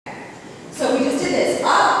this.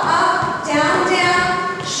 Up, up, down,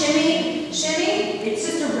 down, shimmy, shimmy. It's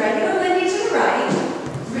just a regular Lindy to the right.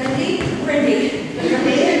 Rindy, Rindy. It's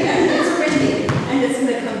a Rindy. And it's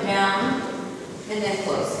going to come down and then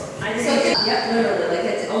close. Yep, literally, like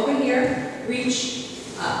it's over here, reach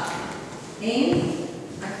up. Aim.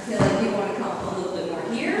 I feel like you want to come a little bit more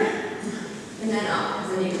here. And then up,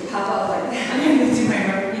 because then you can pop up like that. I'm going to do my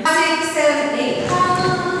rope. 5, 6, 7, 8. Come.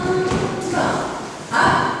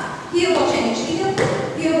 Up. Heel will change. Heel.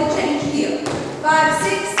 Heel will change. Heel. 5,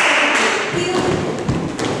 6, 7, 8. Heel.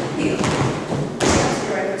 Heel. That's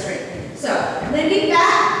your right foot straight. So, Lindy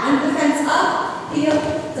back, under the fence up. Heel.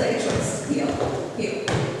 It's like a choice. Heel. Heel.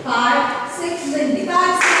 5, 6, Lindy.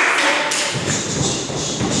 5, 6, 7.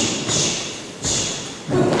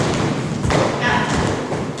 Boom. Out.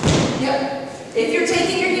 Yep. If you're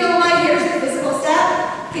taking your heel away, here's the physical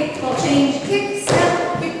step. Kick, ball change, kick,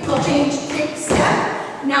 step. Kick, ball change, kick,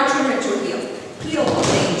 step. Now turn it to a heel. Heel, ball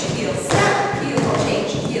change.